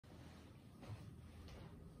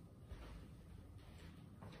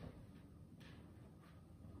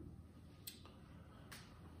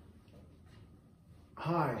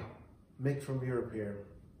Hi, Mick from Europe here.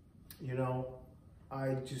 You know,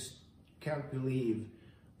 I just can't believe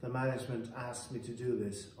the management asked me to do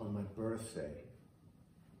this on my birthday.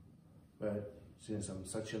 But since I'm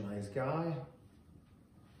such a nice guy,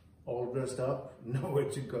 all dressed up, nowhere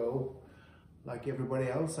to go, like everybody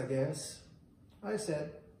else, I guess, I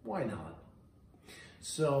said, why not?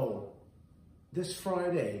 So, this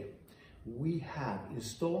Friday, we have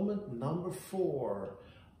installment number 4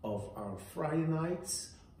 of our Friday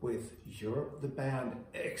nights with Europe the Band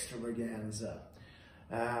extravaganza.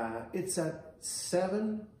 It's at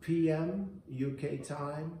 7 p.m. UK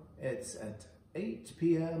time. It's at 8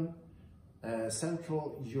 p.m.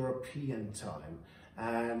 Central European time.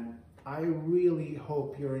 And I really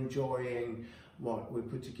hope you're enjoying what we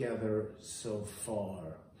put together so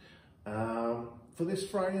far. For this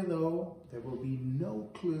Friday though, there will be no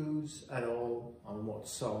clues at all on what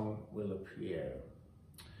song will appear.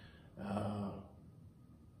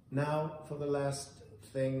 Now, for the last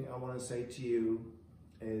thing I want to say to you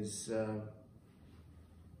is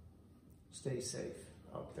stay safe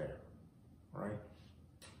out there, all right?